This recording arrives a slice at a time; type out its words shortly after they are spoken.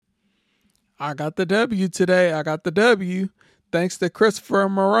I got the W today. I got the W. Thanks to Christopher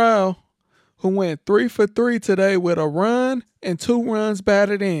Morel, who went 3 for 3 today with a run and 2 runs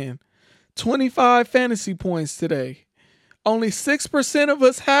batted in. 25 fantasy points today. Only 6% of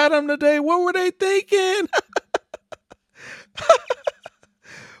us had him today. What were they thinking?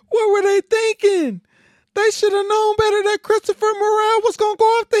 What were they thinking? They should have known better that Christopher Morel was going to go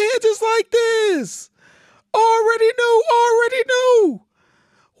off the hinges like this. Already knew.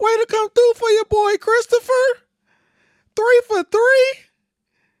 Way to come through for your boy, Christopher. 3 for 3?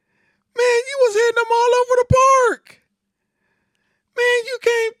 Man, you was hitting them all over the park. Man, you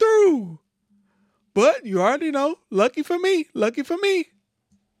came through. But you already know, lucky for me.